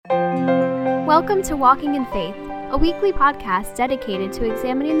Welcome to Walking in Faith, a weekly podcast dedicated to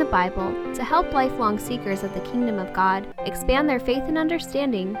examining the Bible to help lifelong seekers of the kingdom of God expand their faith and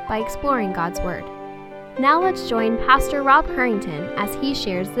understanding by exploring God's Word. Now let's join Pastor Rob Currington as he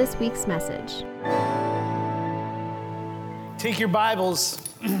shares this week's message. Take your Bibles.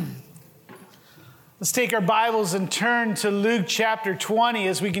 Let's take our Bibles and turn to Luke chapter 20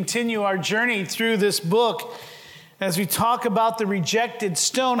 as we continue our journey through this book. As we talk about the rejected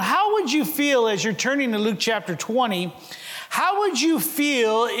stone, how would you feel as you're turning to Luke chapter 20? How would you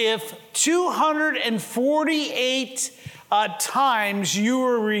feel if 248 times you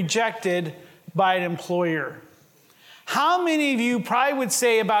were rejected by an employer? How many of you probably would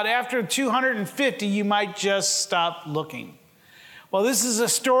say about after 250, you might just stop looking? Well, this is a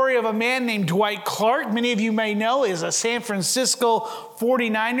story of a man named Dwight Clark. Many of you may know is a San Francisco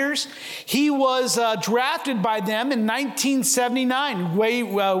 49ers. He was drafted by them in 1979,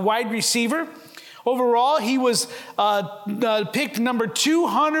 wide receiver. Overall, he was picked number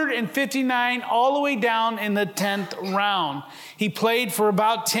 259 all the way down in the 10th round. He played for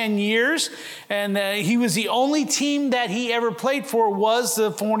about 10 years, and he was the only team that he ever played for was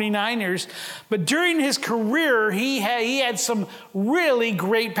the 49ers. But during his career, he had some really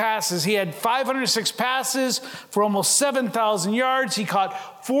great passes. He had 506 passes for almost 7,000 yards. He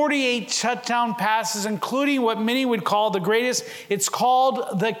caught 48 touchdown passes, including what many would call the greatest. It's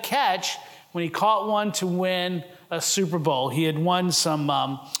called the catch, when he caught one to win a Super Bowl. He had won some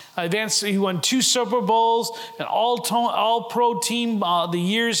advanced. He won 2 Super Bowls, an all-pro team the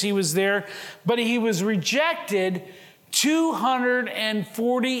years he was there. But he was rejected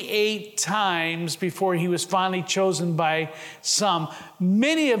 248 times before he was finally chosen by some.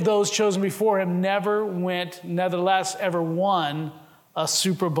 Many of those chosen before him nevertheless ever won a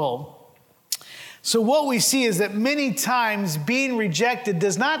Super Bowl. So what we see is that many times being rejected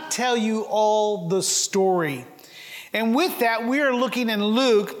does not tell you all the story. And with that, we are looking in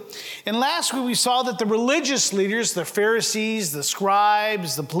Luke. And last week we saw that the religious leaders, the Pharisees, the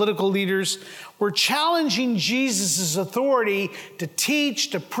scribes, the political leaders, were challenging Jesus' authority to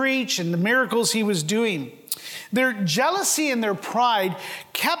teach, to preach, and the miracles he was doing. Their jealousy and their pride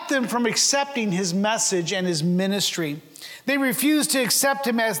kept them from accepting his message and his ministry. They refused to accept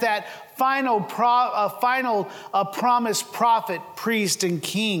him as that final promised prophet, priest, and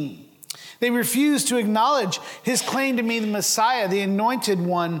king. They refused to acknowledge his claim to be the Messiah, the anointed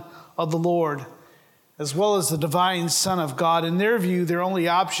one of the Lord, as well as the divine Son of God. In their view, their only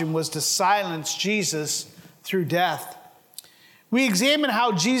option was to silence Jesus through death. We examine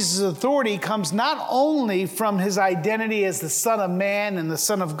how Jesus' authority comes not only from his identity as the Son of Man and the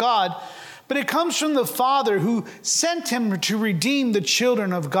Son of God, but it comes from the Father who sent him to redeem the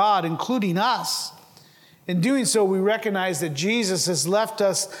children of God, including us. In doing so, we recognize that Jesus has left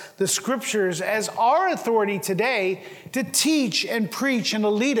us the scriptures as our authority today to teach and preach and to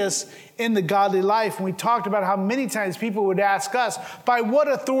lead us in the godly life. And we talked about how many times people would ask us, by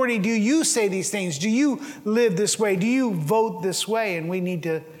what authority do you say these things? Do you live this way? Do you vote this way? And we need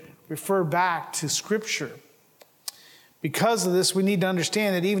to refer back to scripture. Because of this, we need to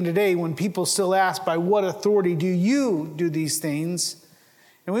understand that even today, when people still ask, by what authority do you do these things?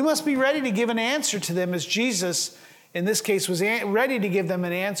 And we must be ready to give an answer to them, as Jesus, in this case, was ready to give them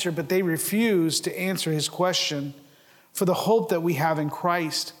an answer, but they refused to answer his question for the hope that we have in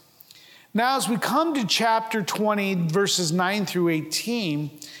Christ. Now, as we come to chapter 20, verses 9 through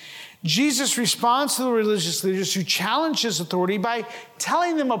 18, Jesus responds to the religious leaders who challenge his authority by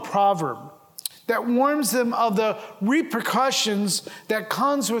telling them a proverb that warns them of the repercussions that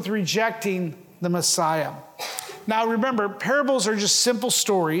comes with rejecting the Messiah. Now remember, parables are just simple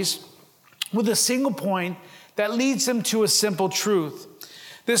stories with a single point that leads them to a simple truth.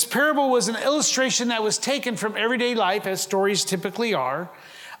 This parable was an illustration that was taken from everyday life, as stories typically are,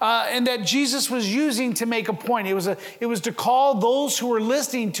 and that Jesus was using to make a point. It was to call those who were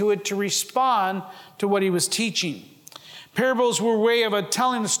listening to it to respond to what he was teaching. Parables were a way of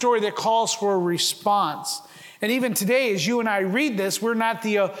telling a story that calls for a response. And even today, as you and I read this, we're not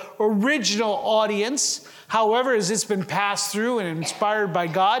the original audience. However, as it's been passed through and inspired by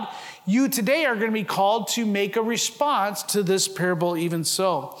God, you today are going to be called to make a response to this parable even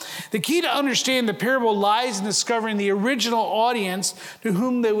so. The key to understand the parable lies in discovering the original audience to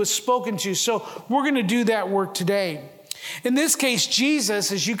whom it was spoken to. So we're going to do that work today. In this case,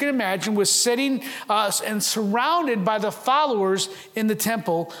 Jesus, as you can imagine, was sitting and surrounded by the followers in the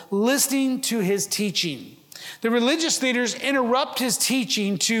temple, listening to his teaching. The religious leaders interrupt his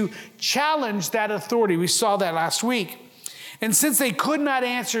teaching to challenge that authority. We saw that last week. And since they could not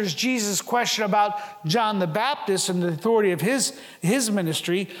answer Jesus' question about John the Baptist and the authority of his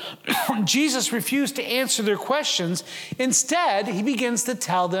ministry, Jesus refused to answer their questions. Instead, he begins to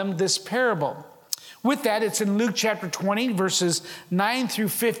tell them this parable. With that, it's in Luke chapter 20, verses 9 through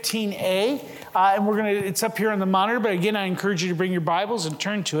 15a. And it's up here on the monitor, but again, I encourage you to bring your Bibles and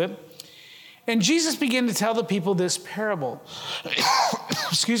turn to it. And Jesus began to tell the people this parable.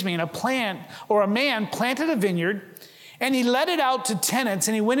 Excuse me. And a man planted a vineyard, and he let it out to tenants,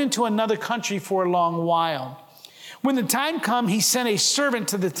 and he went into another country for a long while. When the time came, he sent a servant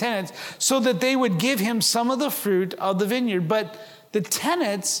to the tenants so that they would give him some of the fruit of the vineyard. But the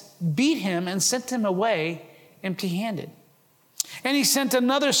tenants beat him and sent him away empty-handed. And he sent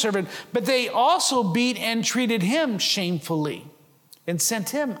another servant, but they also beat and treated him shamefully and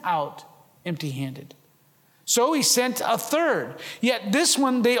sent him out empty-handed. So he sent a third. Yet this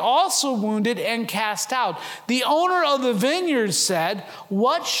one they also wounded and cast out. The owner of the vineyard said,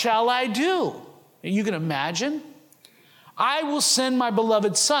 "What shall I do?" You can imagine. "I will send my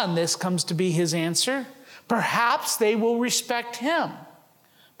beloved son." This comes to be his answer. "Perhaps they will respect him."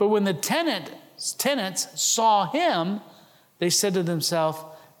 But when the tenants saw him, they said to themselves,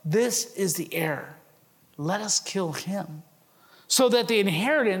 "This is the heir. Let us kill him, so that the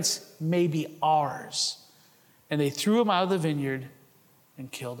inheritance may be ours." And they threw him out of the vineyard and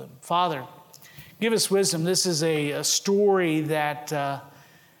killed him. Father, give us wisdom. This is a story that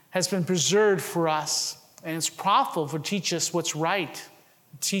has been preserved for us. And it's profitable to teach us what's right,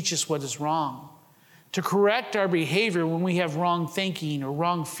 teach us what is wrong, to correct our behavior when we have wrong thinking or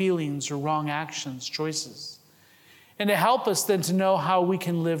wrong feelings or wrong actions, choices. And to help us then to know how we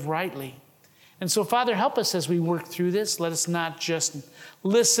can live rightly. And so, Father, help us as we work through this. Let us not just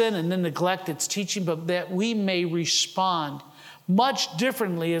listen and then neglect its teaching, but that we may respond much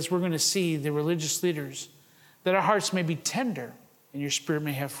differently as we're going to see the religious leaders, that our hearts may be tender and your Spirit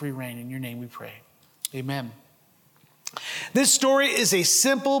may have free reign. In your name we pray. Amen. This story is a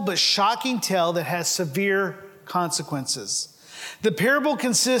simple but shocking tale that has severe consequences. The parable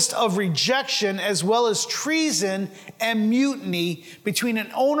consists of rejection as well as treason and mutiny between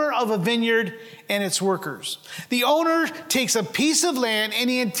an owner of a vineyard and its workers. The owner takes a piece of land and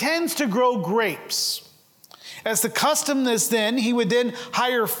he intends to grow grapes. As the custom is then, he would then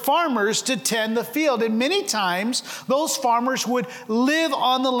hire farmers to tend the field. And many times, those farmers would live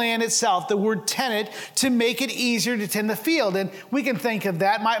on the land itself, the word tenant, to make it easier to tend the field. And we can think of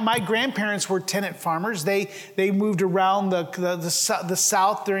that. My grandparents were tenant farmers. They moved around the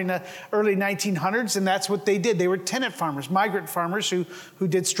South during the early 1900s, and that's what they did. They were tenant farmers, migrant farmers who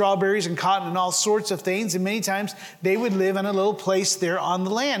did strawberries and cotton and all sorts of things. And many times, they would live in a little place there on the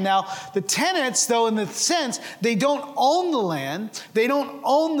land. Now, the tenants, though, in the sense, they don't own the land. They don't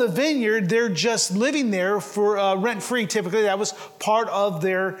own the vineyard. They're just living there for rent-free. Typically, that was part of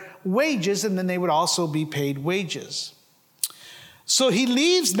their wages, and then they would also be paid wages. So he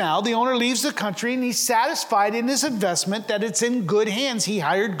leaves now. The owner leaves the country, and he's satisfied in his investment that it's in good hands. He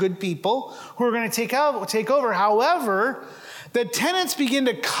hired good people who are going to take over. However, the tenants begin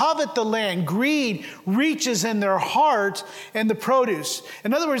to covet the land. Greed reaches in their heart and the produce.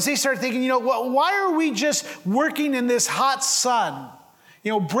 In other words, they start thinking, why are we just working in this hot sun?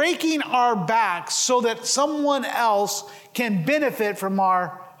 Breaking our backs so that someone else can benefit from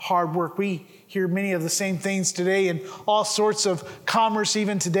our hard work. We hear many of the same things today in all sorts of commerce,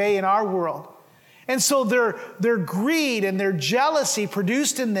 even today in our world. And so their greed and their jealousy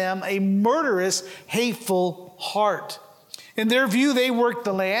produced in them a murderous, hateful heart. In their view, they worked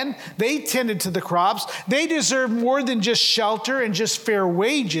the land. They tended to the crops. They deserved more than just shelter and just fair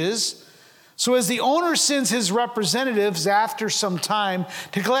wages. So as the owner sends his representatives after some time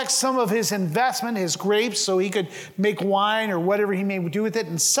to collect some of his investment, his grapes, so he could make wine or whatever he may do with it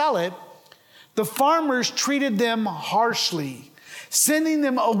and sell it, the farmers treated them harshly, sending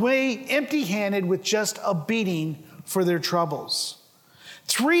them away empty-handed with just a beating for their troubles.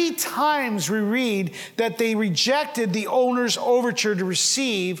 3 times we read that they rejected the owner's overture to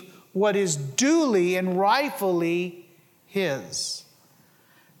receive what is duly and rightfully his.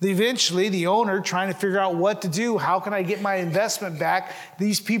 Eventually, the owner, trying to figure out what to do, how can I get my investment back?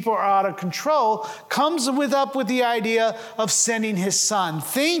 These people are out of control, comes up with the idea of sending his son,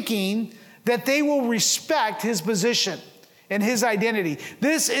 thinking that they will respect his position and his identity.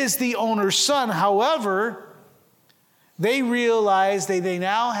 This is the owner's son. However, they realize they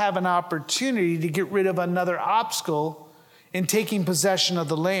now have an opportunity to get rid of another obstacle in taking possession of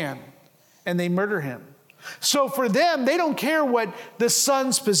the land, and they murder him. So for them, they don't care what the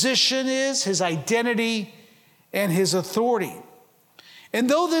son's position is, his identity, and his authority. And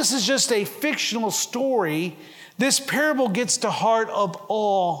though this is just a fictional story, This parable gets to the heart of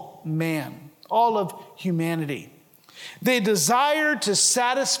all man, all of humanity. They desire to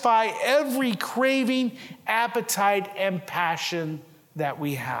satisfy every craving, appetite, and passion that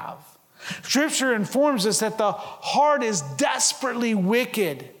we have. Scripture informs us that the heart is desperately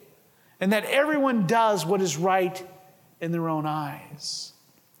wicked and that everyone does what is right in their own eyes.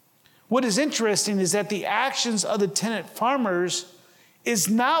 What is interesting is that the actions of the tenant farmers is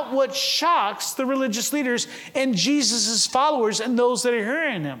not what shocks the religious leaders and Jesus' followers and those that are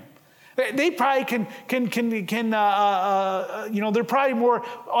hearing him. They probably they're probably more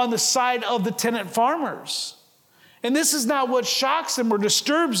on the side of the tenant farmers. And this is not what shocks them or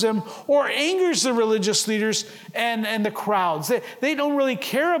disturbs them or angers the religious leaders and the crowds. They don't really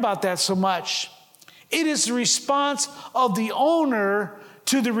care about that so much. It is the response of the owner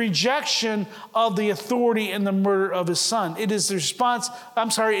to the rejection of the authority and the murder of his son. It is the response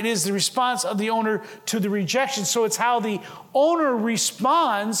of the owner to the rejection. So it's how the owner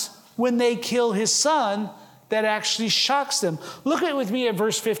responds when they kill his son that actually shocks them. Look with me at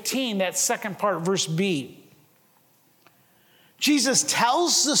verse 15, that second part, verse B. Jesus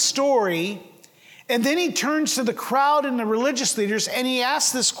tells the story, and then he turns to the crowd and the religious leaders, and he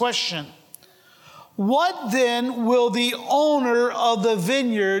asks this question: what then will the owner of the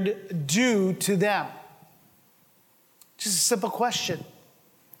vineyard do to them? Just a simple question.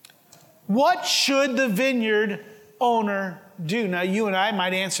 What should the vineyard owner do? Now, you and I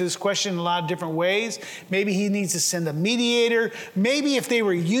might answer this question in a lot of different ways. Maybe he needs to send a mediator. Maybe if they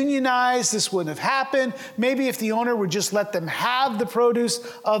were unionized, this wouldn't have happened. Maybe if the owner would just let them have the produce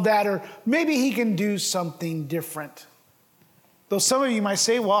of that, or maybe he can do something different. Though some of you might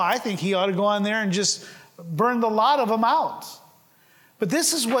say, well, I think he ought to go on there and just burn the lot of them out. But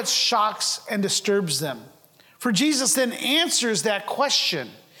this is what shocks and disturbs them. For Jesus then answers that question.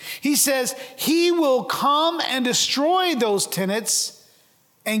 He says, he will come and destroy those tenants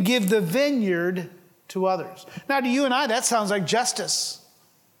and give the vineyard to others. Now, to you and I, that sounds like justice.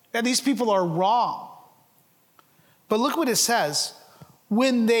 That these people are wrong. But look what it says.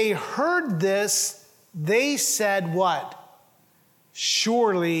 When they heard this, they said what?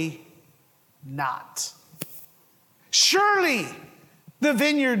 Surely not. Surely the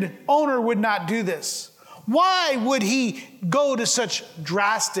vineyard owner would not do this. Why would he go to such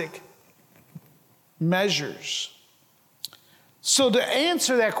drastic measures? So to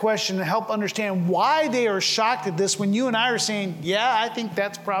answer that question and help understand why they are shocked at this, when you and I are saying, yeah, I think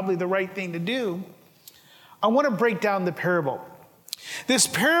that's probably the right thing to do, I want to break down the parable. This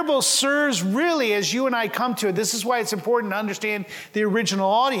parable serves really, as you and I come to it, this is why it's important to understand the original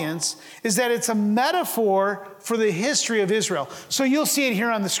audience, is that it's a metaphor for the history of Israel. So you'll see it here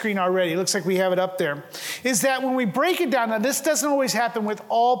on the screen already. It looks like we have it up there. Is that when we break it down, now this doesn't always happen with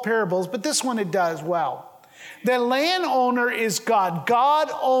all parables, but this one it does well. The landowner is God. God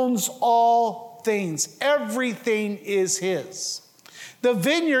owns all things. Everything is his. The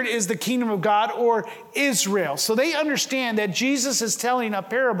vineyard is the kingdom of God, or Israel. So they understand that Jesus is telling a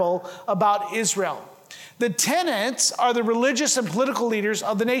parable about Israel. The tenants are the religious and political leaders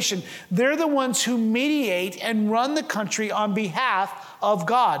of the nation. They're the ones who mediate and run the country on behalf of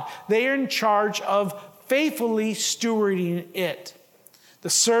God. They are in charge of faithfully stewarding it.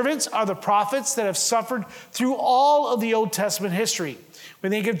 The servants are the prophets that have suffered through all of the Old Testament history. We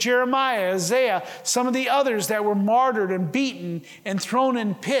think of Jeremiah, Isaiah, some of the others that were martyred and beaten and thrown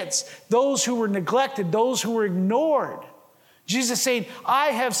in pits, those who were neglected, those who were ignored. Jesus saying, I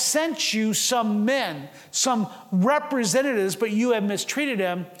have sent you some men, some representatives, but you have mistreated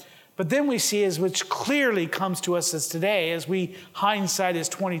them. But then we see, as which clearly comes to us as today, as we hindsight is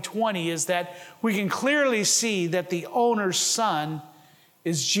 2020, is that we can clearly see that the owner's son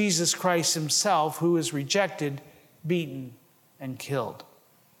is Jesus Christ himself, who is rejected, beaten, and killed.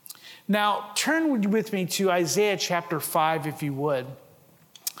 Now, turn with me to Isaiah chapter 5, if you would.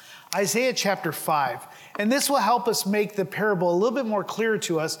 Isaiah chapter 5. And this will help us make the parable a little bit more clear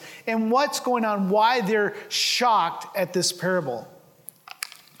to us and what's going on, why they're shocked at this parable.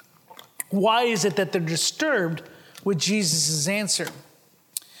 Why is it that they're disturbed with Jesus' answer?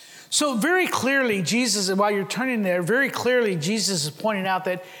 So very clearly, Jesus, and while you're turning there, very clearly Jesus is pointing out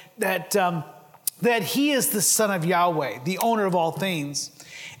that he is the Son of Yahweh, the owner of all things.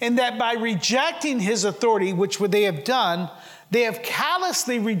 And that by rejecting his authority, which would they have done, they have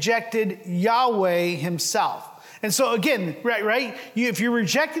callously rejected Yahweh himself. And so again, right? If you're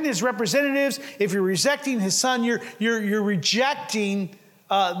rejecting his representatives, if you're rejecting his son, you're rejecting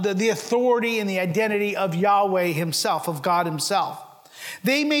the authority and the identity of Yahweh himself, of God himself.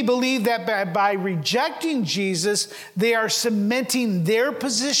 They may believe that by rejecting Jesus, they are cementing their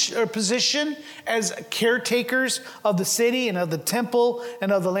position as caretakers of the city and of the temple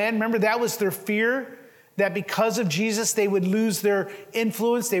and of the land. Remember, that was their fear, that because of Jesus, they would lose their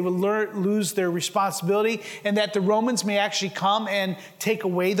influence, they would lose their responsibility, and that the Romans may actually come and take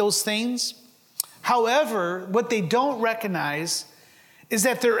away those things. However, what they don't recognize is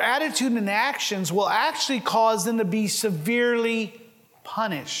that their attitude and actions will actually cause them to be severely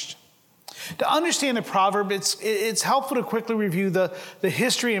punished. To understand the proverb, it's helpful to quickly review the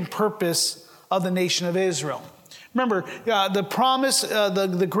history and purpose of the nation of Israel. Remember, the promise,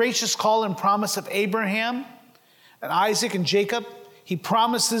 the gracious call and promise of Abraham and Isaac and Jacob. He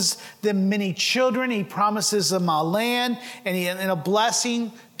promises them many children. He promises them a land and a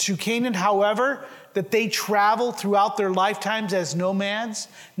blessing to Canaan. However, that they travel throughout their lifetimes as nomads,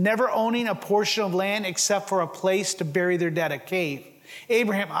 never owning a portion of land except for a place to bury their dead, a cave.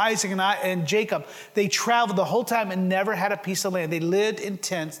 Abraham, Isaac, and Jacob, they traveled the whole time and never had a piece of land. They lived in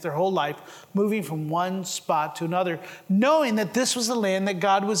tents their whole life, moving from one spot to another, knowing that this was the land that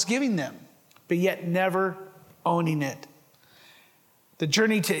God was giving them, but yet never owning it. The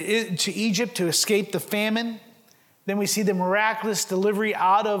journey to Egypt to escape the famine. Then we see the miraculous delivery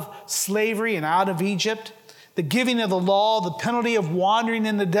out of slavery and out of Egypt. The giving of the law, the penalty of wandering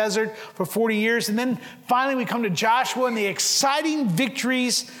in the desert for 40 years. And then finally we come to Joshua and the exciting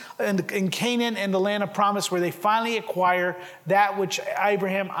victories in Canaan and the land of promise, where they finally acquire that which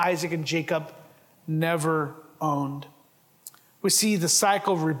Abraham, Isaac, and Jacob never owned. We see the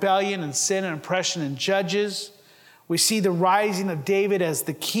cycle of rebellion and sin and oppression in Judges. We see the rising of David as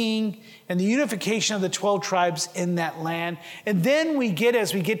the king and the unification of the 12 tribes in that land. And then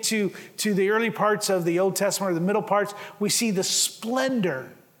as we get to the early parts of the Old Testament, or the middle parts, we see the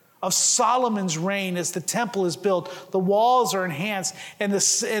splendor of Solomon's reign as the temple is built. The walls are enhanced, and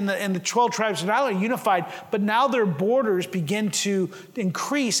the 12 tribes are not only unified, but now their borders begin to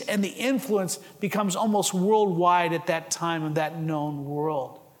increase, and the influence becomes almost worldwide at that time of that known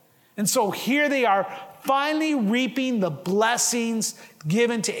world. And so here they are, finally reaping the blessings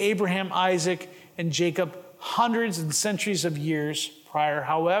given to Abraham, Isaac, and Jacob hundreds and centuries of years prior.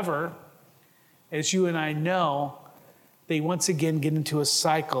 However, as you and I know, they once again get into a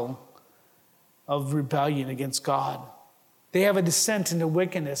cycle of rebellion against God. They have a descent into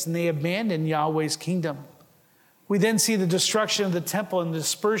wickedness, and they abandon Yahweh's kingdom. We then see the destruction of the temple and the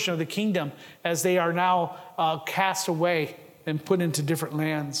dispersion of the kingdom as they are now cast away and put into different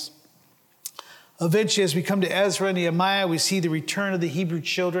lands. Eventually, as we come to Ezra and Nehemiah, we see the return of the Hebrew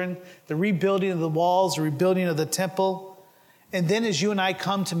children, the rebuilding of the walls, the rebuilding of the temple. And then as you and I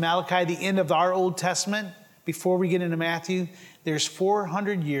come to Malachi, the end of our Old Testament, before we get into Matthew, there's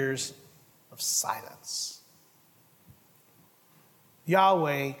 400 years of silence.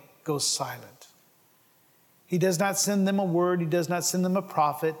 Yahweh goes silent. He does not send them a word. He does not send them a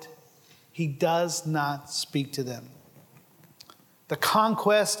prophet. He does not speak to them. The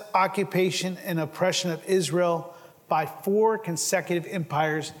conquest, occupation, and oppression of Israel by 4 consecutive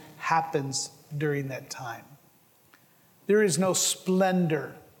empires happens during that time. There is no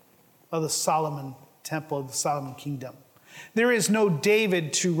splendor of the Solomon temple, of the Solomon kingdom. There is no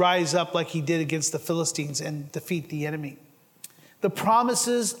David to rise up like he did against the Philistines and defeat the enemy. The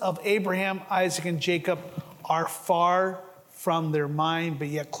promises of Abraham, Isaac, and Jacob are far from their mind, but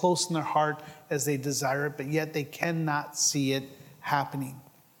yet close in their heart as they desire it, but yet they cannot see it happening.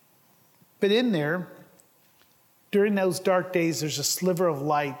 But in there, during those dark days, there's a sliver of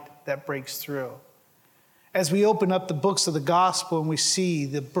light that breaks through. As we open up the books of the gospel and we see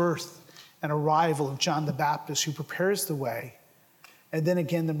the birth and arrival of John the Baptist, who prepares the way, and then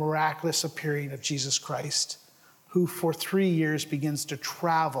again the miraculous appearing of Jesus Christ, who for 3 years begins to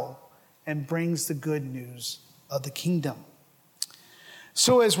travel and brings the good news of the kingdom.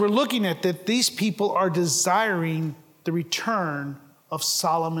 So as we're looking at that, these people are desiring the return of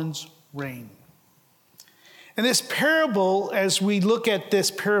Solomon's reign. And this parable, as we look at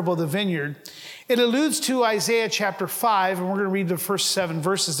this parable of the vineyard, it alludes to Isaiah chapter 5, and we're going to read the first 7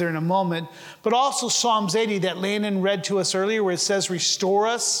 verses there in a moment, but also Psalms 80 that Landon read to us earlier, where it says, restore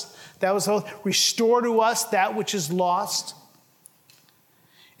us. That was, restore to us that which is lost.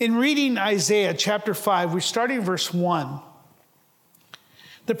 In reading Isaiah chapter 5, we're starting in verse 1.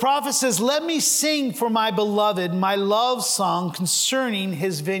 The prophet says, let me sing for my beloved my love song concerning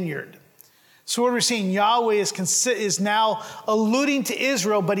his vineyard. So what we're seeing, Yahweh is now alluding to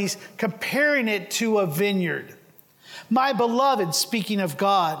Israel, but he's comparing it to a vineyard. My beloved, speaking of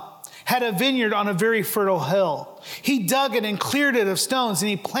God, had a vineyard on a very fertile hill. He dug it and cleared it of stones, and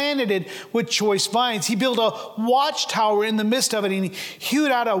he planted it with choice vines. He built a watchtower in the midst of it, and he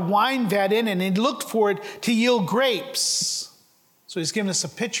hewed out a wine vat in it, and he looked for it to yield grapes. So he's giving us a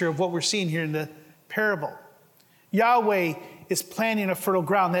picture of what we're seeing here in the parable. Yahweh is planting a fertile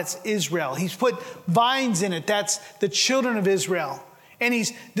ground. That's Israel. He's put vines in it. That's the children of Israel. And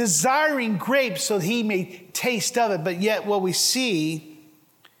he's desiring grapes so that he may taste of it. But yet what we see,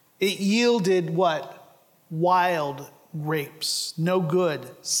 it yielded what? Wild grapes. No good.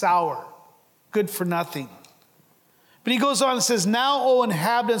 Sour. Good for nothing. But he goes on and says, now, O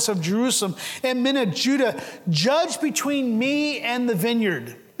inhabitants of Jerusalem and men of Judah, judge between me and the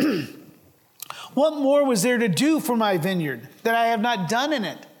vineyard. What more was there to do for my vineyard that I have not done in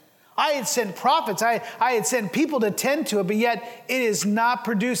it? I had sent prophets, I had sent people to tend to it, but yet it is not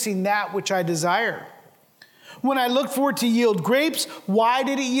producing that which I desire. When I looked for it to yield grapes, why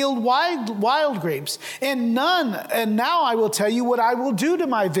did it yield wild grapes? And none. And now I will tell you what I will do to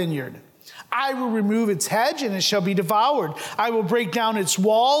my vineyard. I will remove its hedge, and it shall be devoured. I will break down its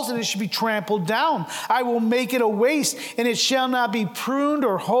walls, and it shall be trampled down. I will make it a waste, and it shall not be pruned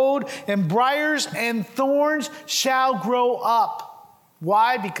or hoed, and briars and thorns shall grow up.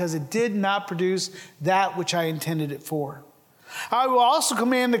 Why? Because it did not produce that which I intended it for. I will also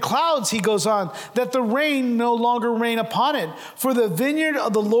command the clouds, he goes on, that the rain no longer rain upon it. For the vineyard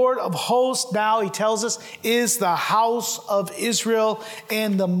of the Lord of hosts, now he tells us, is the house of Israel,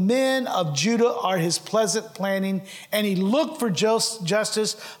 and the men of Judah are his pleasant planting. And he looked for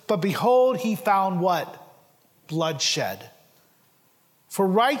justice, but behold, he found what? Bloodshed. For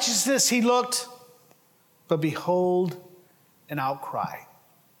righteousness he looked, but behold, an outcry.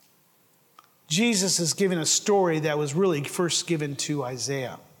 Jesus is giving a story that was really first given to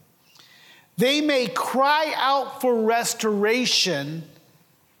Isaiah. They may cry out for restoration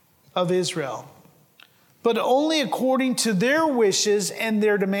of Israel, but only according to their wishes and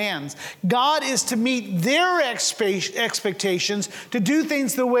their demands. God is to meet their expectations, to do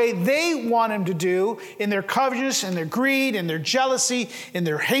things the way they want him to do, in their covetousness, in their greed, in their jealousy, in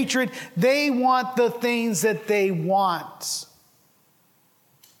their hatred. They want the things that they want.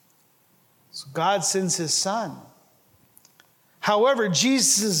 So God sends his son. However,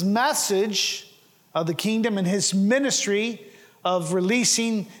 Jesus' message of the kingdom and his ministry of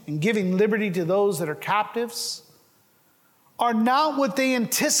releasing and giving liberty to those that are captives are not what they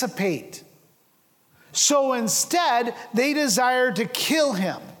anticipate. So instead, they desire to kill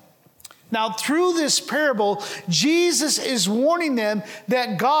him. Now, through this parable, Jesus is warning them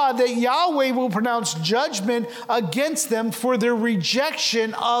that Yahweh will pronounce judgment against them for their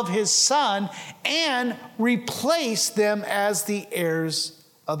rejection of his son and replace them as the heirs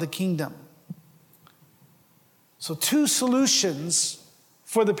of the kingdom. So, two solutions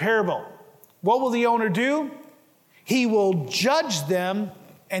for the parable. What will the owner do? He will judge them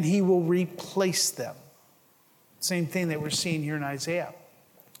and he will replace them. Same thing that we're seeing here in Isaiah.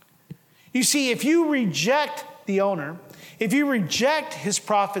 You see, if you reject the owner, if you reject his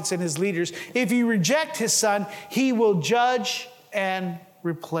prophets and his leaders, if you reject his son, he will judge and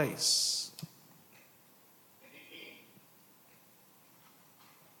replace.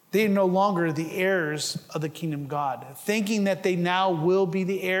 They are no longer the heirs of the kingdom of God. Thinking that they now will be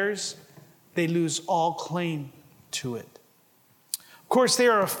the heirs, they lose all claim to it. Of course, they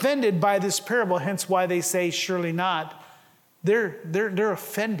are offended by this parable, hence why they say, surely not. They're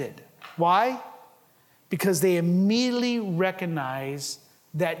offended. Why? Because they immediately recognize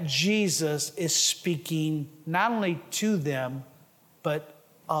that Jesus is speaking not only to them, but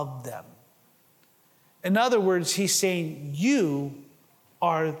of them. In other words, he's saying, you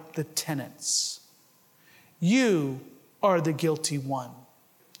are the tenants. You are the guilty one.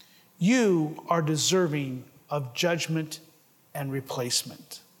 You are deserving of judgment and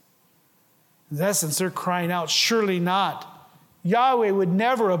replacement. In essence, they're crying out, surely not. Yahweh would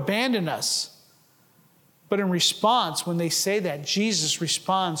never abandon us. But in response, when they say that, Jesus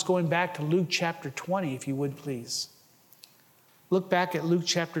responds, going back to Luke chapter 20, if you would please. Look back at Luke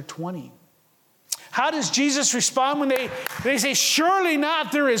chapter 20. How does Jesus respond when they say, surely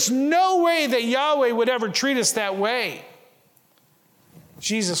not, there is no way that Yahweh would ever treat us that way?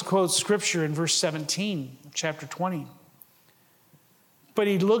 Jesus quotes scripture in verse 17 of chapter 20. But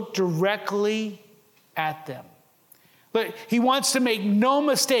he looked directly at them. But he wants to make no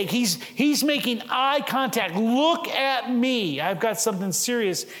mistake. He's making eye contact. Look at me. I've got something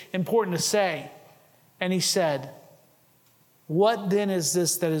serious, important to say. And he said, what then is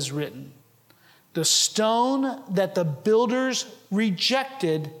this that is written? The stone that the builders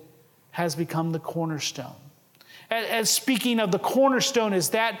rejected has become the cornerstone. as speaking of the cornerstone is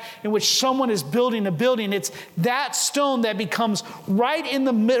that in which someone is building a building. It's that stone that becomes right in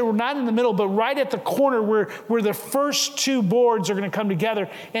the middle, not in the middle, but right at the corner where the first two boards are going to come together.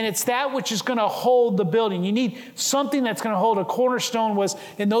 And it's that which is going to hold the building. You need something that's going to hold. A cornerstone was,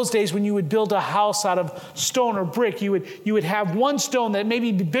 in those days, when you would build a house out of stone or brick, you would have one stone that may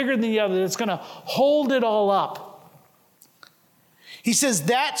be bigger than the other that's going to hold it all up. He says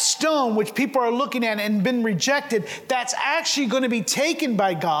that stone, which people are looking at and been rejected, that's actually going to be taken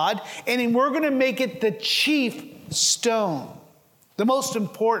by God, and we're going to make it the chief stone, the most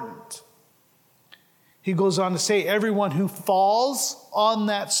important. He goes on to say, everyone who falls on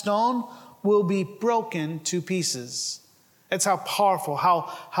that stone will be broken to pieces. That's how powerful,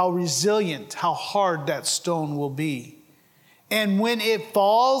 how resilient, how hard that stone will be. And when it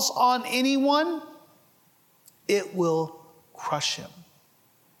falls on anyone, it will crush him.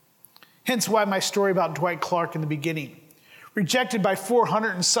 Hence why my story about Dwight Clark in the beginning. Rejected by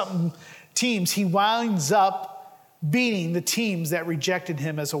 400 and something teams, he winds up beating the teams that rejected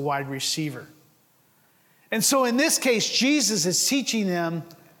him as a wide receiver. And so in this case, Jesus is teaching them,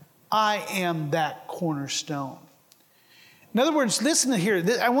 I am that cornerstone. In other words, listen to here.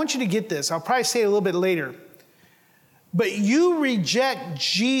 I want you to get this. I'll probably say it a little bit later. But you reject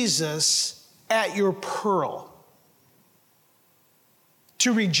Jesus at your peril.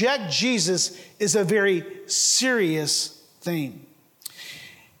 To reject Jesus is a very serious thing.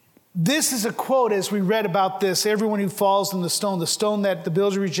 This is a quote as we read about this. Everyone who falls on the stone that the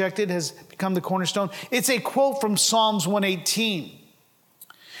builders rejected has become the cornerstone. It's a quote from Psalms 118.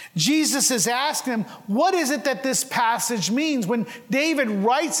 Jesus is asking him, what is it that this passage means? When David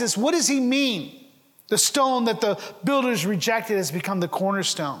writes this, what does he mean? The stone that the builders rejected has become the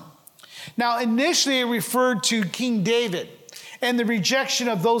cornerstone. Now, initially it referred to King David and the rejection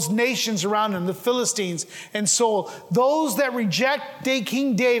of those nations around him, the Philistines and so those that reject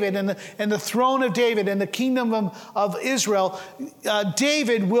King David and the throne of David and the kingdom of Israel,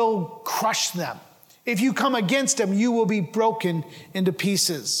 David will crush them. If you come against him, you will be broken into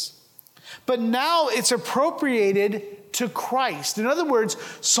pieces. But now it's appropriated to Christ. In other words,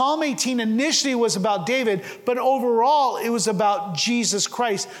 Psalm 18 initially was about David, but overall it was about Jesus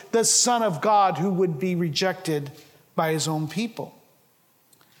Christ, the Son of God, who would be rejected by his own people.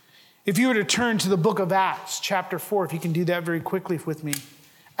 If you were to turn to the book of Acts, chapter 4, if you can do that very quickly with me.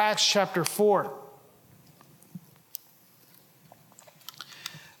 Acts chapter 4.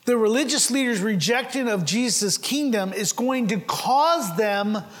 The religious leaders' rejection of Jesus' kingdom is going to cause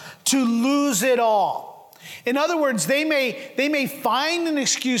them to lose it all. In other words, they may find an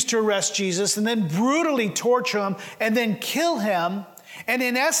excuse to arrest Jesus and then brutally torture him and then kill him. And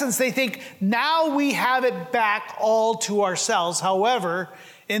in essence, they think, now we have it back all to ourselves. However,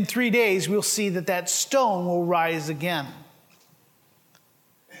 in 3 days, we'll see that stone will rise again.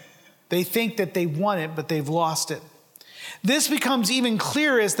 They think that they've won it, but they've lost it. This becomes even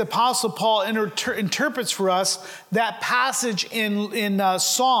clearer as the Apostle Paul interprets for us that passage in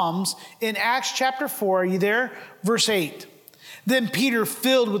Psalms in Acts chapter 4. Are you there? Verse 8. Then Peter,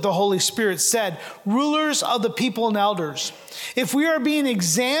 filled with the Holy Spirit, said, rulers of the people and elders, if we are being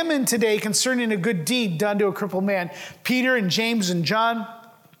examined today concerning a good deed done to a crippled man, Peter and James and John,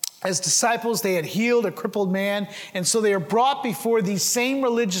 as disciples, they had healed a crippled man. And so they are brought before these same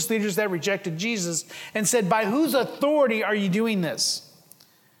religious leaders that rejected Jesus and said, by whose authority are you doing this?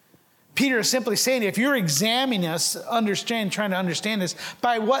 Peter is simply saying, if you're examining us, trying to understand this,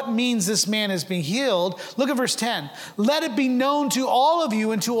 by what means this man is being healed, look at verse 10. Let it be known to all of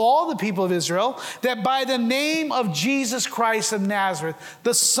you and to all the people of Israel that by the name of Jesus Christ of Nazareth,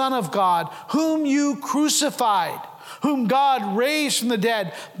 the Son of God, whom you crucified, whom God raised from the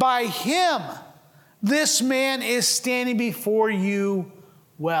dead, by him, this man is standing before you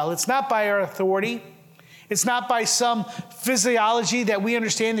well. It's not by our authority. It's not by some physiology that we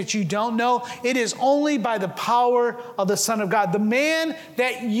understand that you don't know. It is only by the power of the Son of God, the man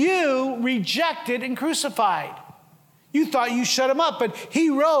that you rejected and crucified. You thought you shut him up, but he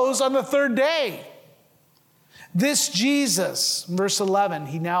rose on the third day. This Jesus, verse 11,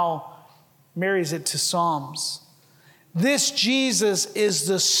 he now marries it to Psalms. This Jesus is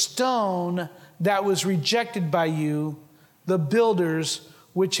the stone that was rejected by you, the builders,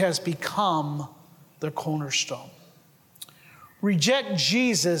 which has become the cornerstone. Reject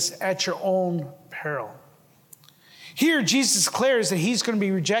Jesus at your own peril. Here, Jesus declares that he's going to be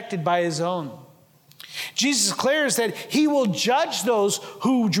rejected by his own. Jesus declares that he will judge those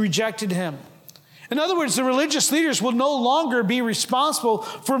who rejected him. In other words, the religious leaders will no longer be responsible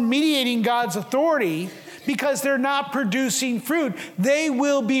for mediating God's authority because they're not producing fruit. They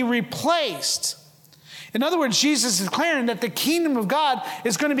will be replaced. In other words, Jesus is declaring that the kingdom of God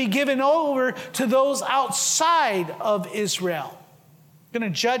is going to be given over to those outside of Israel. I'm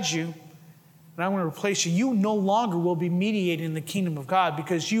going to judge you, and I'm going to replace you. You no longer will be mediating the kingdom of God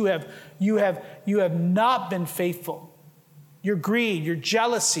because you have not been faithful. Your greed, your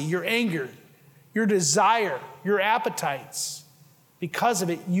jealousy, your anger, your desire, your appetites, because of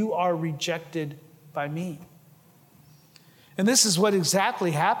it, you are rejected by me. And this is what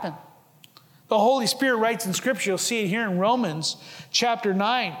exactly happened. The Holy Spirit writes in Scripture, you'll see it here in Romans chapter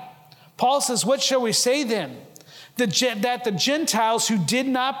 9. Paul says, what shall we say then? That the Gentiles who did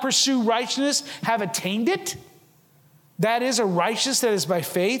not pursue righteousness have attained it? That is a righteousness that is by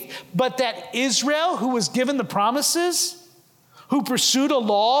faith. But that Israel, who was given the promises, who pursued a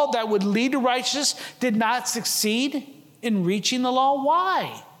law that would lead to righteousness, did not succeed in reaching the law?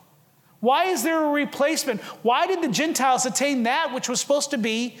 Why? Why is there a replacement? Why did the Gentiles attain that which was supposed to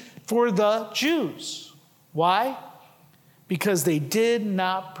be for the Jews? Why? Because they did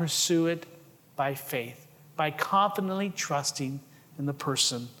not pursue it by faith, by confidently trusting in the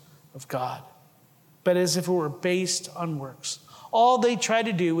person of God, but as if it were based on works. All they tried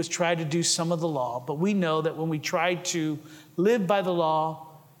to do was try to do some of the law, but we know that when we try to live by the law,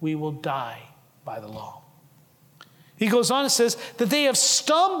 we will die by the law. He goes on and says that they have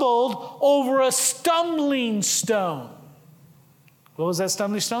stumbled over a stumbling stone. What was that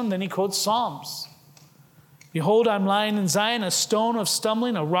stumbling stone? Then he quotes Psalms. Behold, I'm lying in Zion, a stone of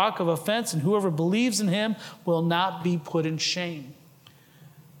stumbling, a rock of offense, and whoever believes in him will not be put in shame.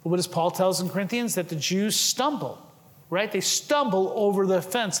 But what does Paul tell us in Corinthians? That the Jews stumble, right? They stumble over the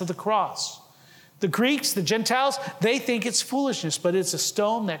offense of the cross. The Greeks, the Gentiles, they think it's foolishness, but it's a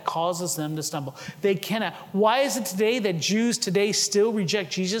stone that causes them to stumble. They cannot. Why is it today that Jews today still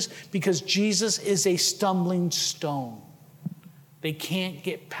reject Jesus? Because Jesus is a stumbling stone. They can't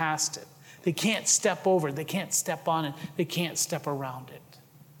get past it. They can't step over it. They can't step on it. They can't step around it.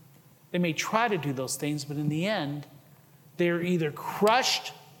 They may try to do those things, but in the end, they're either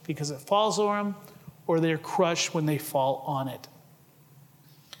crushed because it falls over them, or they're crushed when they fall on it.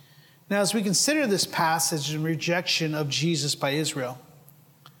 Now, as we consider this passage in rejection of Jesus by Israel,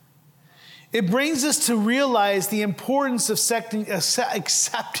 it brings us to realize the importance of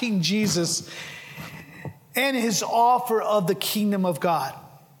accepting Jesus and his offer of the kingdom of God.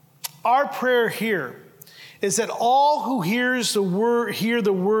 Our prayer here is that all who hear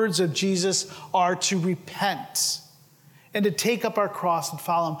the words of Jesus are to repent and to take up our cross and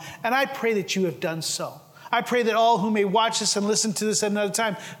follow him. And I pray that you have done so. I pray that all who may watch this and listen to this at another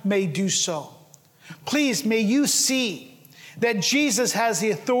time may do so. Please, may you see that Jesus has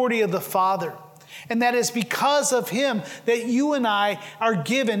the authority of the Father, and that is because of him that you and I are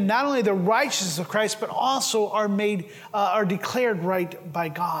given not only the righteousness of Christ, but also are declared right by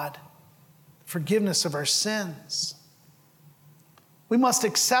God. Forgiveness of our sins. We must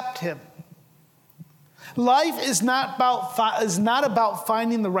accept him. Life is not about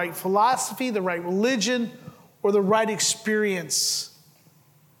finding the right philosophy, the right religion, or the right experience.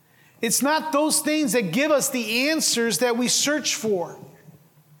 It's not those things that give us the answers that we search for.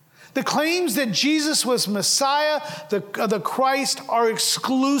 The claims that Jesus was Messiah, the Christ, are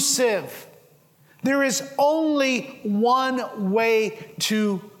exclusive. There is only one way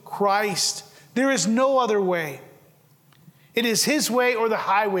to Christ. There is no other way. It is his way or the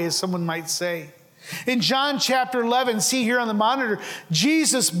highway, as someone might say. In John chapter 11, see here on the monitor,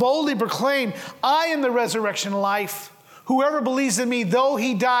 Jesus boldly proclaimed, I am the resurrection and life. Whoever believes in me, though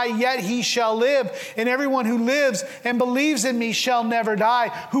he die, yet he shall live. And everyone who lives and believes in me shall never die.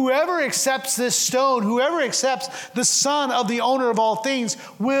 Whoever accepts this stone, whoever accepts the Son of the owner of all things,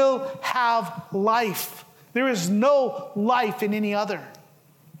 will have life. There is no life in any other.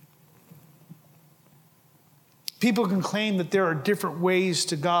 People can claim that there are different ways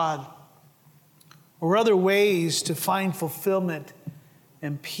to God, or other ways to find fulfillment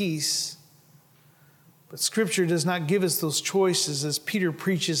and peace. But Scripture does not give us those choices. As Peter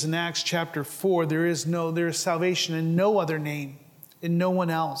preaches in Acts chapter 4, there is salvation in no other name, in no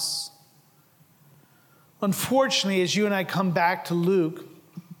one else. Unfortunately, as you and I come back to Luke,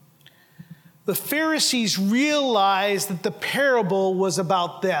 the Pharisees realized that the parable was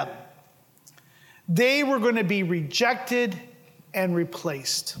about them. They were going to be rejected and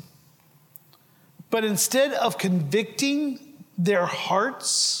replaced. But instead of convicting their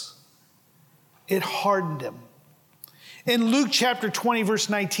hearts, it hardened them. In Luke chapter 20, verse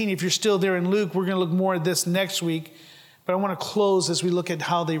 19, if you're still there in Luke, we're going to look more at this next week, but I want to close as we look at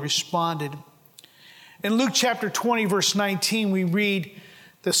how they responded. In Luke chapter 20, verse 19, we read,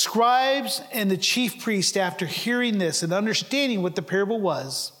 the scribes and the chief priest, after hearing this and understanding what the parable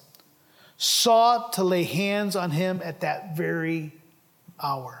was, sought to lay hands on him at that very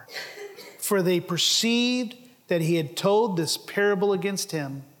hour. For they perceived that he had told this parable against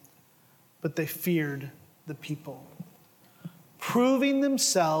him, but they feared the people, proving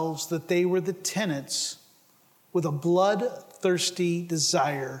themselves that they were the tenants with a bloodthirsty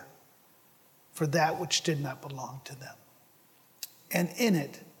desire for that which did not belong to them. And in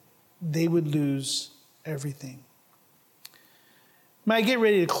it, they would lose everything. May I get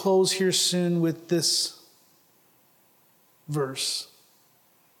ready to close here soon with this verse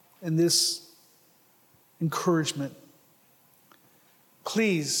and this encouragement.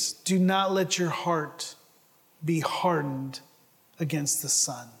 Please do not let your heart be hardened against the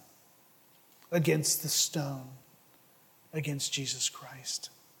Son, against the stone, against Jesus Christ.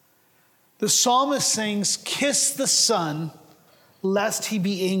 The psalmist sings, "Kiss the Son, lest he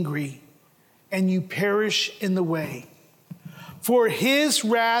be angry, and you perish in the way. For his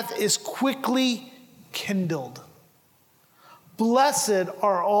wrath is quickly kindled. Blessed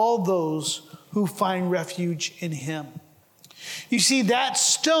are all those who find refuge in him." You see, that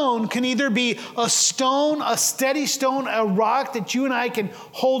stone can either be a stone, a steady stone, a rock that you and I can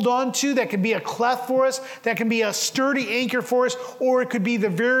hold on to, that can be a cleft for us, that can be a sturdy anchor for us, or it could be the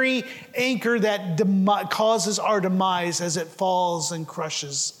very anchor that causes our demise as it falls and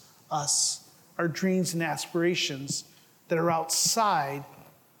crushes us, our dreams and aspirations that are outside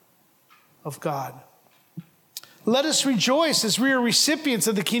of God. Let us rejoice as we are recipients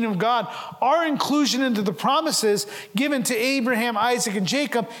of the kingdom of God. Our inclusion into the promises given to Abraham, Isaac, and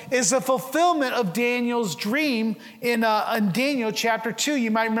Jacob is a fulfillment of Daniel's dream in Daniel chapter 2. You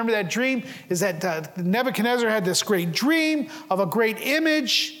might remember that dream is that Nebuchadnezzar had this great dream of a great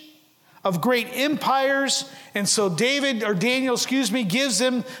image of great empires. And so Daniel, gives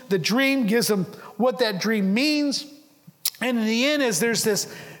him the dream, gives him what that dream means. And in the end, there's this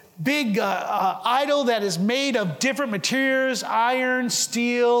big idol that is made of different materials, iron,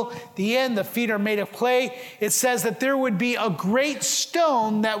 steel. The end, the feet are made of clay. It says that there would be a great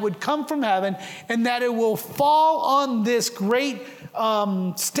stone that would come from heaven and that it will fall on this great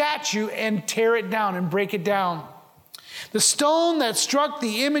statue and tear it down and break it down. The stone that struck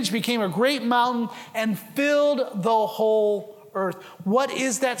the image became a great mountain and filled the whole earth. What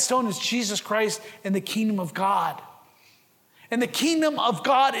is that stone? It's Jesus Christ and the kingdom of God. And the kingdom of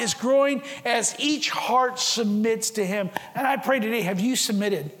God is growing as each heart submits to him. And I pray today, have you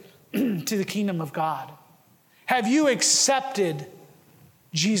submitted to the kingdom of God? Have you accepted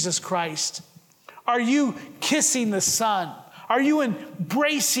Jesus Christ? Are you kissing the Son? Are you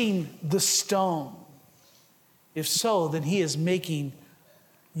embracing the stone? If so, then he is making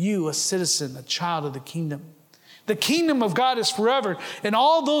you a citizen, a child of the kingdom. The kingdom of God is forever, and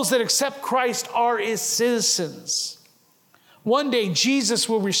all those that accept Christ are his citizens. One day, Jesus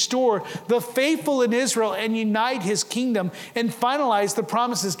will restore the faithful in Israel and unite his kingdom and finalize the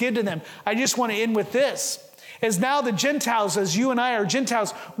promises given to them. I just want to end with this. As now the Gentiles, as you and I are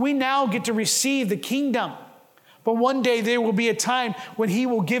Gentiles, we now get to receive the kingdom. But one day there will be a time when he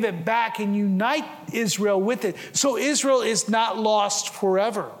will give it back and unite Israel with it. So Israel is not lost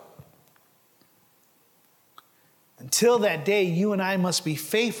forever. Until that day, you and I must be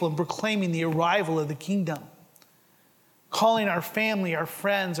faithful in proclaiming the arrival of the kingdom. Calling our family, our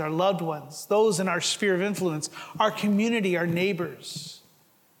friends, our loved ones, those in our sphere of influence, our community, our neighbors,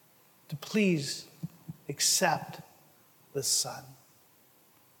 to please accept the Son.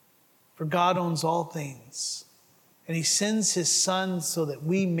 For God owns all things, and he sends his Son so that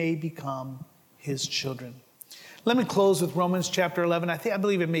we may become his children. Let me close with Romans chapter 11. I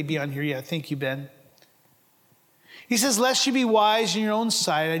believe it may be on here. Yeah, thank you, Ben. He says, "Lest you be wise in your own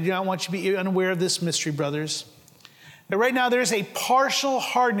sight, I do not want you to be unaware of this mystery, brothers. But right now, there's a partial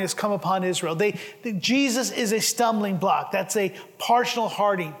hardness come upon Israel. Jesus is a stumbling block. That's a partial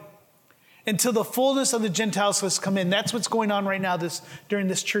hardening until the fullness of the Gentiles has come in. That's what's going on right now during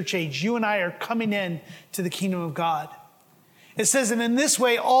this church age. You and I are coming in to the kingdom of God. It says, and in this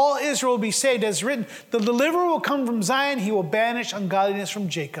way, all Israel will be saved. As written, the deliverer will come from Zion. He will banish ungodliness from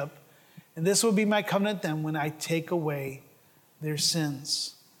Jacob. And this will be my covenant then when I take away their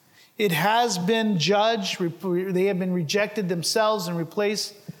sins. It has been judged. They have been rejected themselves and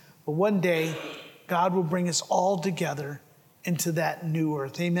replaced. But one day, God will bring us all together into that new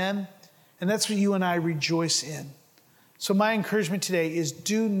earth. Amen? And that's what you and I rejoice in. So my encouragement today is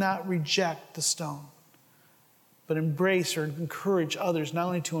do not reject the stone, but embrace or encourage others not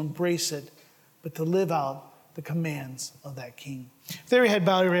only to embrace it, but to live out the commands of that King. If there you head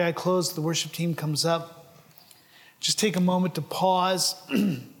bowed, every eye closed, the worship team comes up. Just take a moment to pause.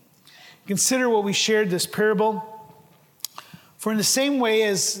 Consider what we shared, this parable. For in the same way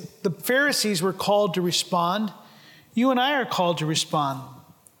as the Pharisees were called to respond, you and I are called to respond.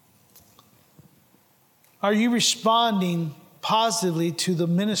 Are you responding positively to the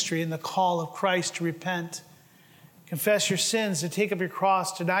ministry and the call of Christ to repent, confess your sins, to take up your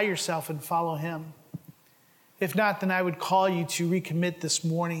cross, deny yourself, and follow him? If not, then I would call you to recommit this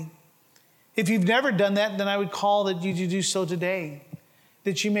morning. If you've never done that, then I would call that you to do so today,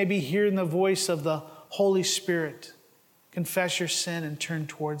 that you may be hearing the voice of the Holy Spirit. Confess your sin and turn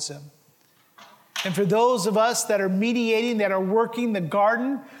towards him. And for those of us that are mediating, that are working the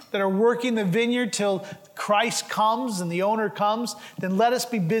garden, that are working the vineyard till Christ comes and the owner comes, then let us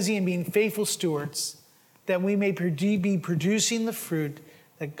be busy in being faithful stewards, that we may be producing the fruit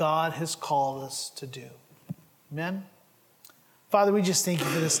that God has called us to do. Amen? Father, we just thank you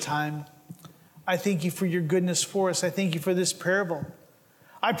for this time. I thank you for your goodness for us. I thank you for this parable.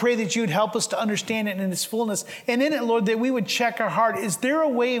 I pray that you would help us to understand it in its fullness. And in it, Lord, that we would check our heart. Is there a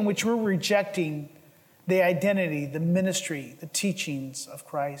way in which we're rejecting the identity, the ministry, the teachings of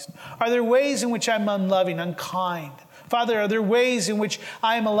Christ? Are there ways in which I'm unloving, unkind? Father, are there ways in which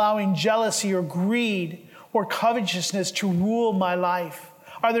I am allowing jealousy or greed or covetousness to rule my life?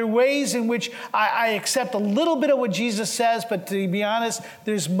 Are there ways in which I accept a little bit of what Jesus says, but to be honest,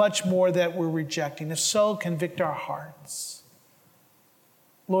 there's much more that we're rejecting? If so, convict our hearts.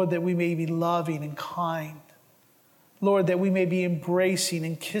 Lord, that we may be loving and kind. Lord, that we may be embracing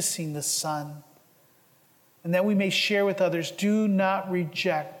and kissing the Son. And that we may share with others. Do not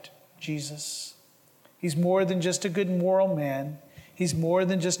reject Jesus. He's more than just a good moral man. He's more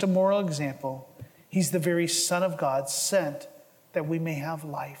than just a moral example. He's the very Son of God sent that we may have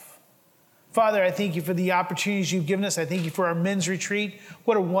life. Father, I thank you for the opportunities you've given us. I thank you for our men's retreat.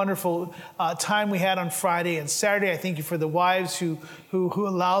 What a wonderful time we had on Friday and Saturday. I thank you for the wives who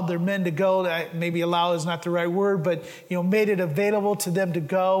allowed their men to go. Maybe allow is not the right word, but made it available to them to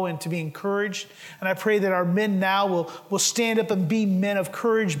go and to be encouraged. And I pray that our men now will stand up and be men of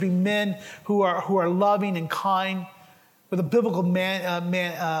courage, be men who are loving and kind, with a biblical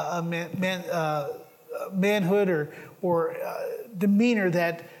manhood or demeanor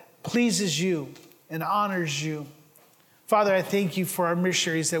that pleases you and honors you. Father, I thank you for our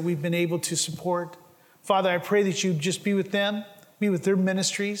missionaries that we've been able to support. Father, I pray that you just be with them, be with their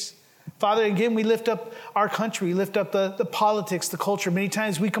ministries. Father, again, we lift up our country, we lift up the politics, the culture. Many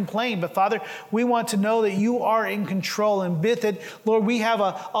times we complain, but Father, we want to know that you are in control. And with it, Lord, we have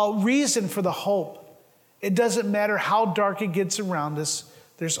a reason for the hope. It doesn't matter how dark it gets around us,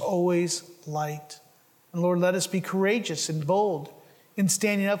 there's always light. And Lord, let us be courageous and bold in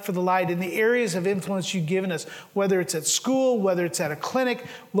standing up for the light in the areas of influence you've given us, whether it's at school, whether it's at a clinic,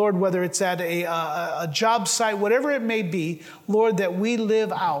 Lord, whether it's at a job site, whatever it may be, Lord, that we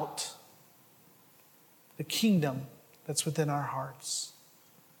live out the kingdom that's within our hearts.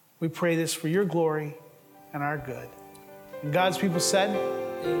 We pray this for your glory and our good. And God's people said,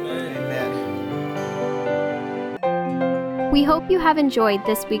 Amen. Amen. We hope you have enjoyed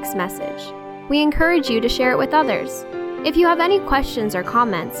this week's message. We encourage you to share it with others. If you have any questions or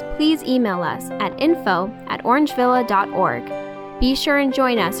comments, please email us at info@orangevilla.org. Be sure and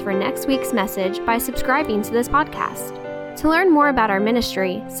join us for next week's message by subscribing to this podcast. To learn more about our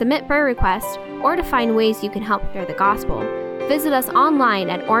ministry, submit prayer requests, or to find ways you can help share the gospel, visit us online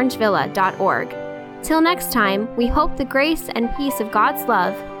at orangevilla.org. Till next time, we hope the grace and peace of God's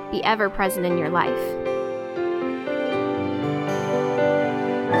love be ever present in your life.